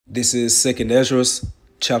This is 2nd Ezra,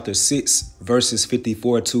 chapter 6, verses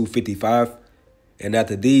 54 to 55. And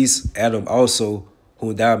after these, Adam also,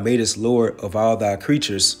 whom thou madest Lord of all thy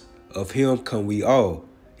creatures, of him come we all,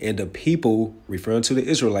 and the people, referring to the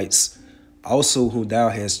Israelites, also whom thou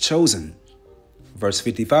hast chosen. Verse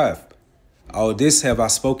 55. All this have I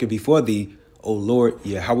spoken before thee, O Lord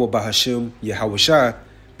YAHAWAH Bahashem YAHAWAH,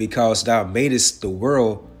 because thou madest the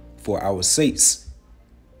world for our sakes.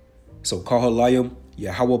 So Kahalayim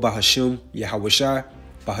YAHAWAH Bahashem YAHAWAH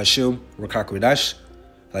Bahashem Rakakradash.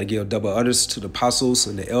 I give double honors to the apostles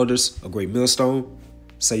and the elders, a great millstone.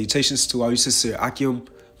 Salutations to all you sincere Akim,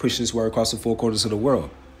 pushing this word across the four corners of the world.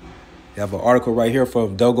 You have an article right here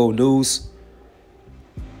from Dogo News,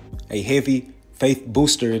 a heavy faith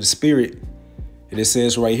booster in the spirit. And it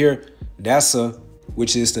says right here, NASA,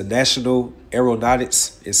 which is the National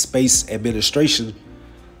Aeronautics and Space Administration,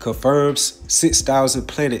 confirms 6,000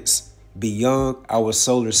 planets beyond our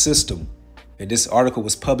solar system. And this article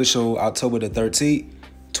was published on October the 13th,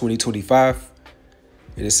 2025.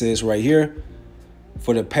 And it says right here,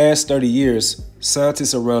 for the past 30 years,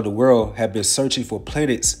 scientists around the world have been searching for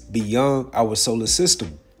planets beyond our solar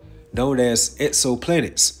system, known as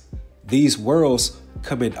exoplanets. These worlds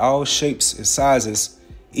come in all shapes and sizes,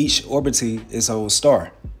 each orbiting its own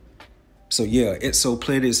star. So yeah,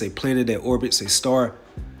 exoplanet is a planet that orbits a star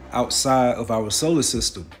outside of our solar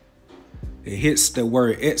system. It hits the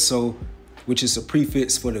word exo, which is a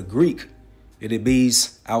prefix for the Greek, and it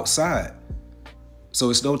means outside. So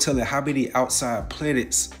it's no telling how many outside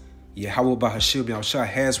planets YAHAWAH Bahashem YAHAWAH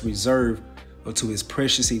has reserved unto his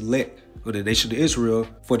precious elect of the nation of Israel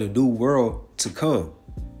for the new world to come,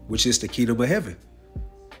 which is the kingdom of heaven.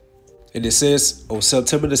 And it says on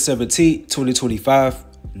September the 17th, 2025,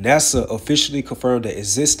 NASA officially confirmed the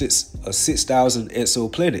existence of 6,000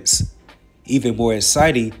 exoplanets. Even more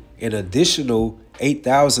exciting, an additional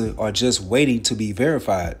 8,000 are just waiting to be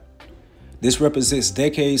verified. This represents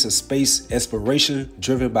decades of space exploration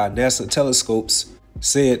driven by NASA telescopes,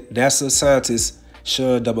 said NASA scientist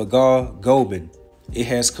Sean Damagal Goldman. It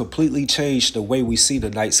has completely changed the way we see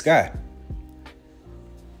the night sky.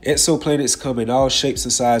 Exoplanets come in all shapes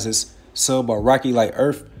and sizes. Some are rocky like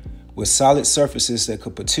Earth with solid surfaces that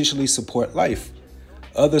could potentially support life.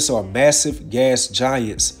 Others are massive gas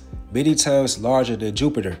giants, many times larger than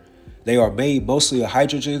Jupiter. They are made mostly of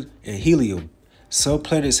hydrogen and helium. Some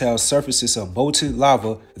planets have surfaces of molten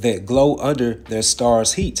lava that glow under their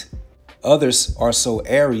star's heat. Others are so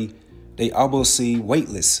airy they almost seem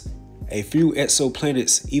weightless. A few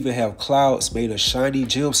exoplanets even have clouds made of shiny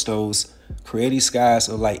gemstones, creating skies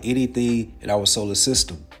unlike anything in our solar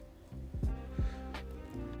system.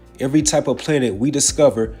 Every type of planet we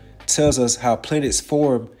discover tells us how planets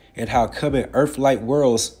form and how coming Earth-like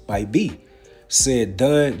worlds might be, said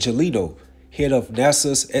Don Gelito, head of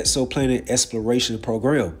NASA's Exoplanet Exploration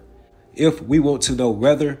Program. If we want to know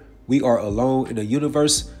whether we are alone in the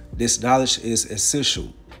universe, this knowledge is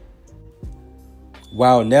essential.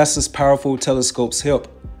 While NASA's powerful telescopes help,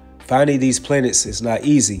 finding these planets is not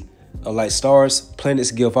easy. Unlike stars,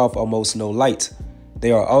 planets give off almost no light.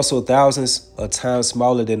 They are also thousands of times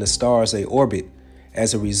smaller than the stars they orbit.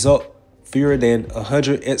 As a result, fewer than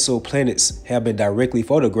 100 exoplanets have been directly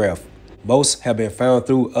photographed. Most have been found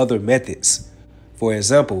through other methods. For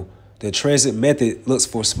example, the transit method looks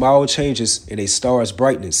for small changes in a star's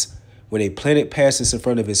brightness. When a planet passes in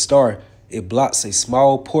front of its star, it blocks a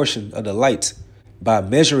small portion of the light. By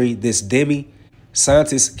measuring this dimming,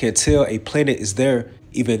 scientists can tell a planet is there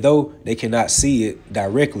even though they cannot see it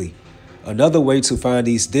directly. Another way to find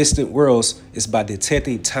these distant worlds is by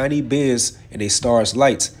detecting tiny bends in a star's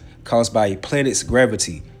light caused by a planet's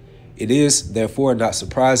gravity. It is, therefore, not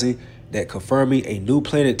surprising that confirming a new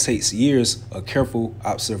planet takes years of careful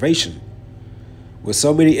observation. With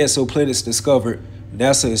so many exoplanets discovered,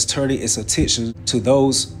 NASA is turning its attention to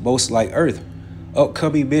those most like Earth.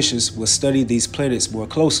 Upcoming missions will study these planets more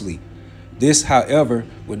closely. This, however,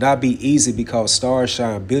 will not be easy because stars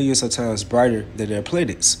shine billions of times brighter than their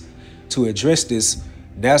planets. To address this,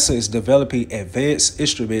 NASA is developing advanced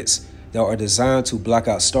instruments that are designed to block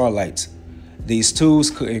out starlight. These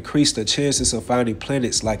tools could increase the chances of finding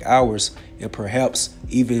planets like ours and perhaps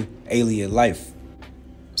even alien life.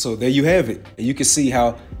 So there you have it. And you can see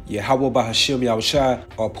how YAHAWAH Bahashem YAHAWAH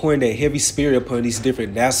are pouring that heavy spirit upon these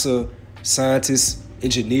different NASA scientists,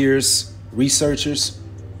 engineers, researchers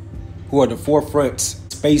who are the forefront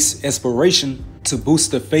space exploration to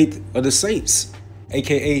boost the faith of the saints,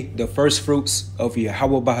 aka the first fruits of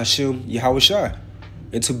YAHAWAH Bahashem YAHAWAH,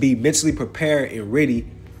 and to be mentally prepared and ready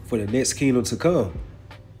for the next kingdom to come.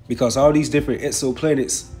 Because all these different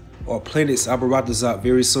exoplanets or planets Abaratazak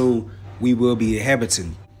very soon we will be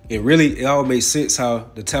inhabiting. And really, it all makes sense how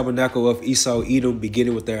the tabernacle of Esau, Edom,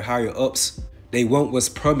 beginning with their higher ups, they want what's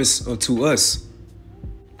promised unto us,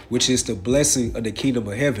 which is the blessing of the kingdom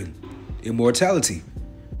of heaven, immortality.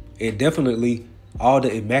 And definitely all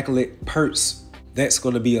the immaculate perks that's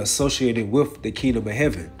going to be associated with the kingdom of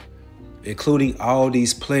heaven, including all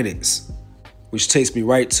these planets, which takes me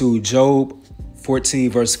right to Job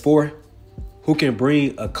 14 verse 4. Who can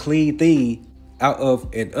bring a clean thing out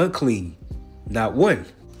of an unclean? Not one.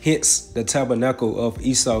 Hence the tabernacle of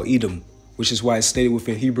Esau, Edom, which is why it's stated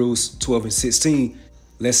within Hebrews 12 and 16,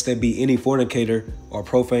 lest there be any fornicator or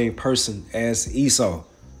profane person as Esau.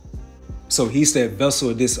 So he's that vessel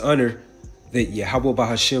of dishonor that YAHAWAH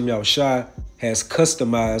YAHAWAH has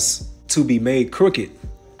customized to be made crooked.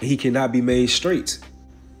 He cannot be made straight.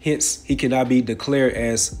 Hence, he cannot be declared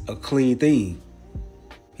as a clean thing.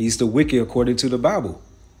 He's the wicked according to the Bible.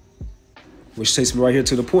 Which takes me right here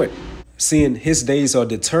to the point. Seeing his days are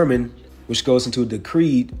determined, which goes into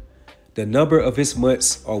decreed, the number of his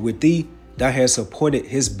months are with thee, thou hast appointed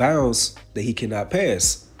his bounds that he cannot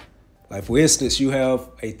pass. Like for instance, you have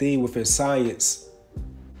a thing within science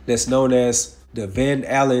that's known as the Van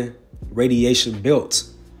Allen radiation belt.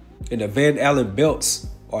 And the Van Allen belts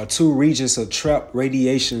are two regions of trapped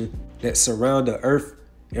radiation that surround the earth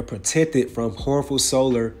and protect it from harmful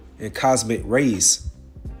solar and cosmic rays.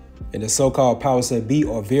 And the so-called powers that be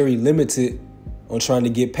are very limited on trying to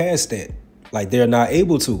get past that. Like they're not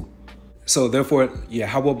able to. So therefore,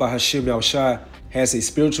 YAHAWAH YAHAWAH has a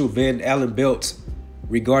spiritual Van Allen belt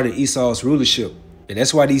regarding Esau's rulership. And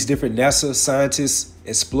that's why these different NASA scientists,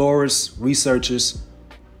 explorers, researchers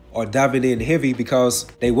are diving in heavy, because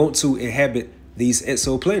they want to inhabit these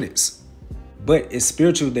exoplanets. But it's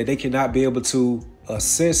spiritual that they cannot be able to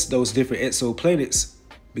assess those different exoplanets,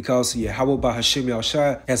 because YAHAWAH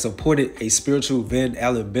YAHAWAH has appointed a spiritual Van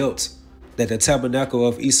Allen belt that the tabernacle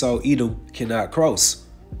of Esau, Edom cannot cross.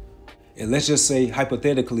 And let's just say,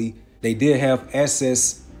 hypothetically, they did have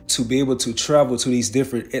access to be able to travel to these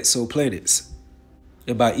different exoplanets.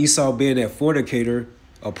 And by Esau being a fornicator,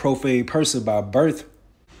 a profane person by birth,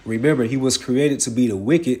 remember, he was created to be the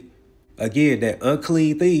wicked. Again, that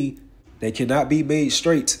unclean thing that cannot be made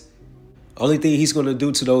straight. Only thing he's going to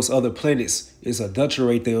do to those other planets is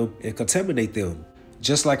adulterate them and contaminate them.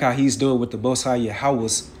 Just like how he's doing with the Most High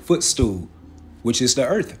Yahweh's footstool, which is the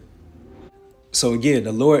earth. So again,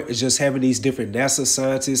 the Lord is just having these different NASA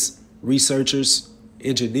scientists, researchers,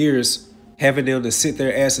 engineers, having them to sit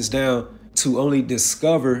their asses down to only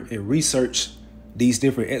discover and research these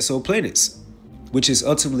different exoplanets, which is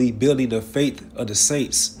ultimately building the faith of the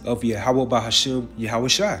saints of YAHAWAH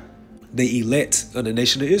YAHAWAH, the elect of the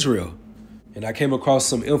nation of Israel. And I came across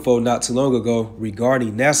some info not too long ago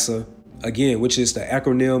regarding NASA, again, which is the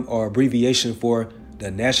acronym or abbreviation for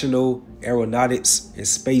the National Aeronautics and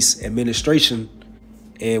Space Administration.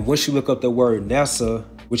 And once you look up the word NASA,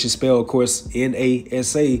 which is spelled, of course,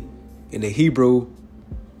 NASA in the Hebrew,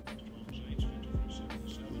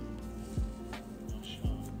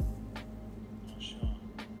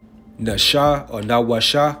 Nasha or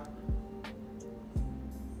Nawasha.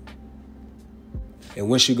 And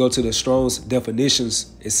once you go to the Strong's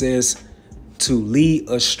definitions, it says to lead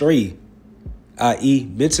astray, i.e.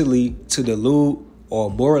 mentally to delude or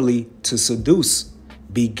morally to seduce,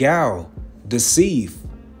 beguile, deceive,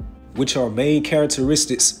 which are main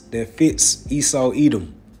characteristics that fits Esau,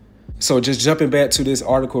 Edom. So just jumping back to this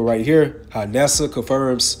article right here, how NASA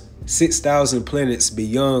confirms 6,000 planets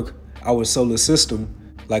beyond our solar system.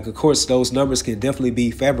 Like, of course, those numbers can definitely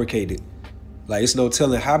be fabricated. Like, it's no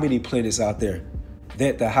telling how many planets out there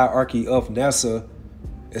that the hierarchy of NASA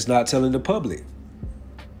is not telling the public.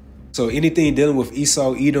 So anything dealing with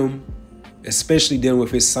Esau, Edom, especially dealing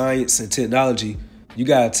with his science and technology, you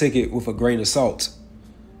got to take it with a grain of salt.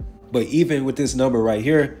 But even with this number right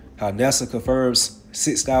here, how NASA confirms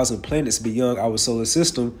 6,000 planets beyond our solar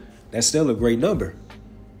system, that's still a great number.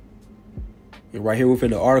 And right here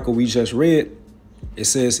within the article we just read, it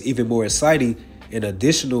says even more exciting, an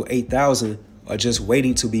additional 8,000 are just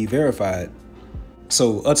waiting to be verified.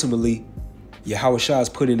 So ultimately, YAHAWAH is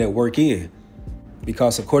putting that work in,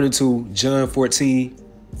 because according to John 14,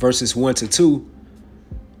 verses 1 to 2,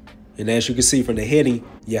 and as you can see from the heading,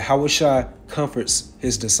 YAHAWAH comforts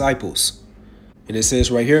his disciples. And it says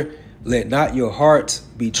right here, let not your heart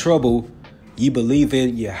be troubled. Ye believe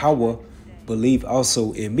in Yahweh, believe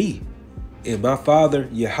also in me. In my Father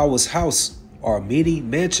Yahweh's house are many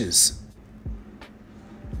mansions.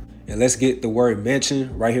 And let's get the word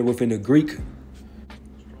mansion right here within the Greek.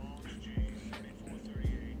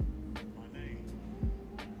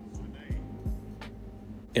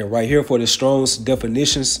 And right here for the Strong's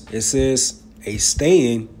definitions, it says a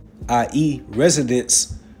staying i.e.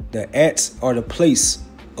 residence. The at or the place,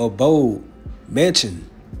 abode, mansion.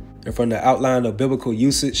 And from the outline of biblical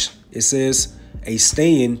usage, it says a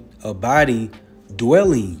staying, abiding,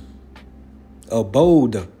 dwelling,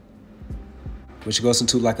 abode, which goes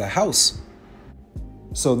into like a house.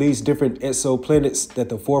 So these different exoplanets that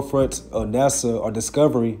the forefront of NASA are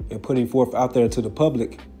discovering and putting forth out there to the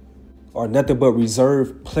public are nothing but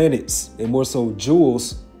reserved planets and more so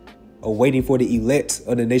jewels awaiting for the elect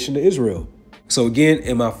of the nation of Israel. So again,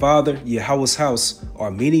 in my Father YAHAWAH's house are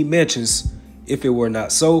many mansions. If it were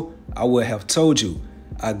not so, I would have told you,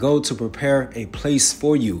 I go to prepare a place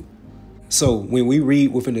for you. So when we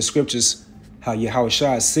read within the scriptures how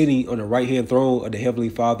Yahawashi is sitting on the right-hand throne of the Heavenly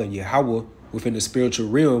Father YAHAWAH within the spiritual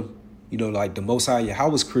realm, you know, like the Most High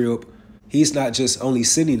Yahweh's crib, he's not just only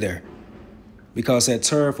sitting there. Because that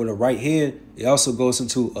term for the right hand, it also goes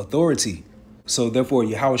into authority. So therefore,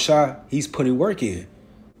 Yahawashi, he's putting work in.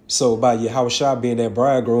 So by Yahawashi being that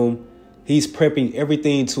bridegroom, he's prepping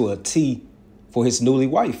everything to a T for his newly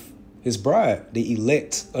wife, his bride, the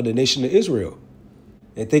elect of the nation of Israel.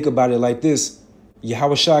 And think about it like this.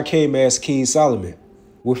 Yahawashi came as King Solomon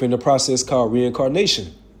within the process called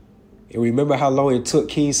reincarnation. And remember how long it took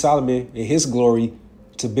King Solomon in his glory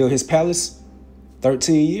to build his palace?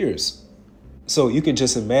 13 years. So you can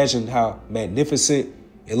just imagine how magnificent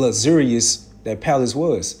and luxurious that palace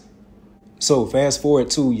was. So fast forward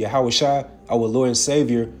to Yahawashi, our Lord and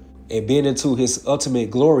Savior, and being into his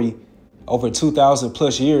ultimate glory over 2,000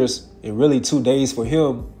 plus years and really 2 days for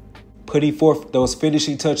him, putting forth those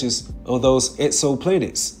finishing touches on those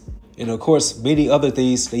exoplanets. And of course, many other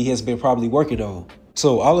things that he has been probably working on.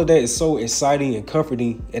 So all of that is so exciting and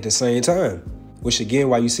comforting at the same time, which again,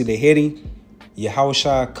 while you see the heading,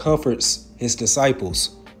 Yahawashi comforts his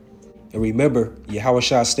disciples. And remember,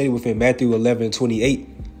 Yahawashi stated within Matthew 11:28,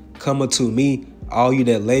 come unto me, all you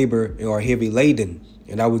that labor and are heavy laden,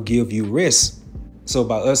 and I will give you rest. So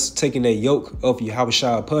by us taking that yoke of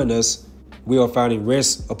Yahawashi upon us, we are finding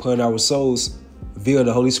rest upon our souls via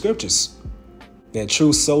the Holy Scriptures. That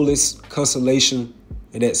true solace, consolation,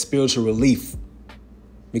 and that spiritual relief.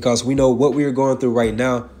 Because we know what we are going through right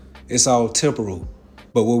now, it's all temporal.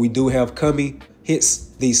 But what we do have coming hits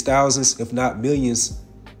these thousands, if not millions,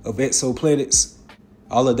 of exoplanets.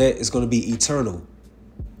 All of that is going to be eternal,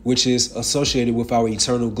 which is associated with our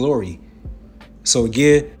eternal glory. So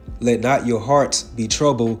again, let not your heart be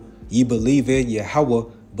troubled. Ye believe in Yahweh,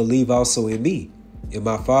 believe also in me. In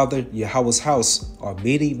my Father Yahweh's house are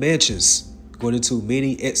many mansions, going into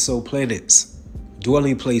many exoplanets,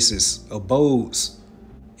 dwelling places, abodes.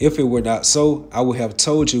 If it were not so, I would have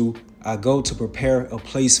told you, I go to prepare a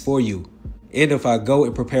place for you. And if I go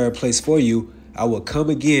and prepare a place for you, I will come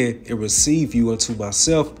again and receive you unto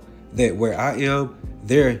myself, that where I am,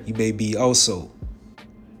 there you may be also.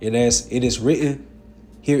 And as it is written,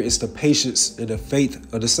 here is the patience and the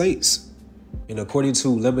faith of the saints. And according to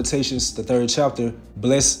Lamentations, the 3rd chapter,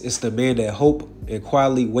 blessed is the man that hope and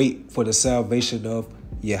quietly wait for the salvation of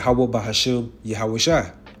Yahweh Bahashem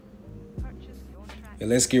Yahawashi. And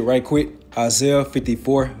let's get right quick. Isaiah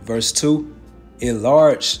 54 verse 2.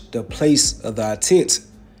 Enlarge the place of thy tent,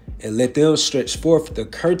 and let them stretch forth the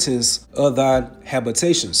curtains of thy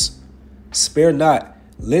habitations. Spare not,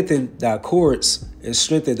 lengthen thy cords, and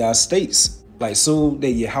strengthen thy states. Like soon that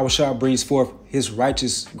Yahawashi brings forth his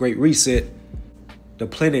righteous great reset, the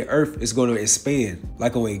planet Earth is going to expand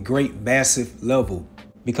like on a great massive level.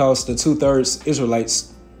 Because the 2/3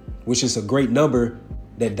 Israelites, which is a great number,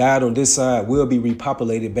 that died on this side will be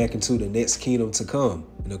repopulated back into the next kingdom to come.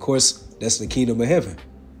 And of course, that's the kingdom of heaven.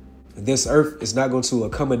 And this earth is not going to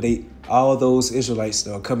accommodate all those Israelites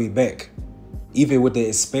that are coming back, even with the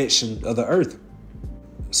expansion of the earth.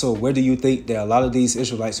 So where do you think that a lot of these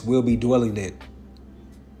Israelites will be dwelling at?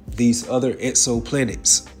 These other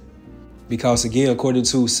exoplanets. Because again, according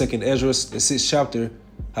to 2nd Ezra, the 6th chapter,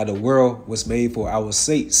 how the world was made for our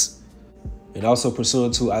sakes. And also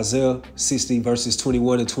pursuant to Isaiah 60 verses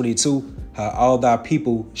 21 and 22, how all thy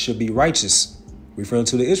people should be righteous, referring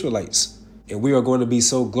to the Israelites. And we are going to be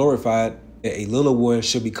so glorified that a little one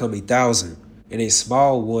should become 1,000, and a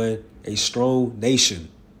small one a strong nation.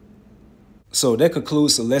 So that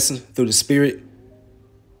concludes the lesson through the Spirit.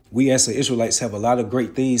 We as the Israelites have a lot of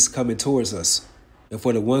great things coming towards us. And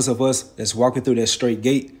for the ones of us that's walking through that straight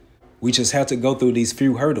gate, we just have to go through these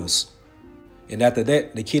few hurdles. And after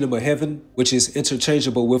that, the kingdom of heaven, which is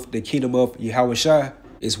interchangeable with the kingdom of Yahawashi,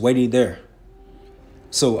 is waiting there.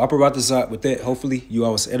 So I'll provide this out with that. Hopefully you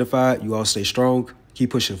all was edified. You all stay strong.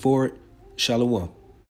 Keep pushing forward. Shalom.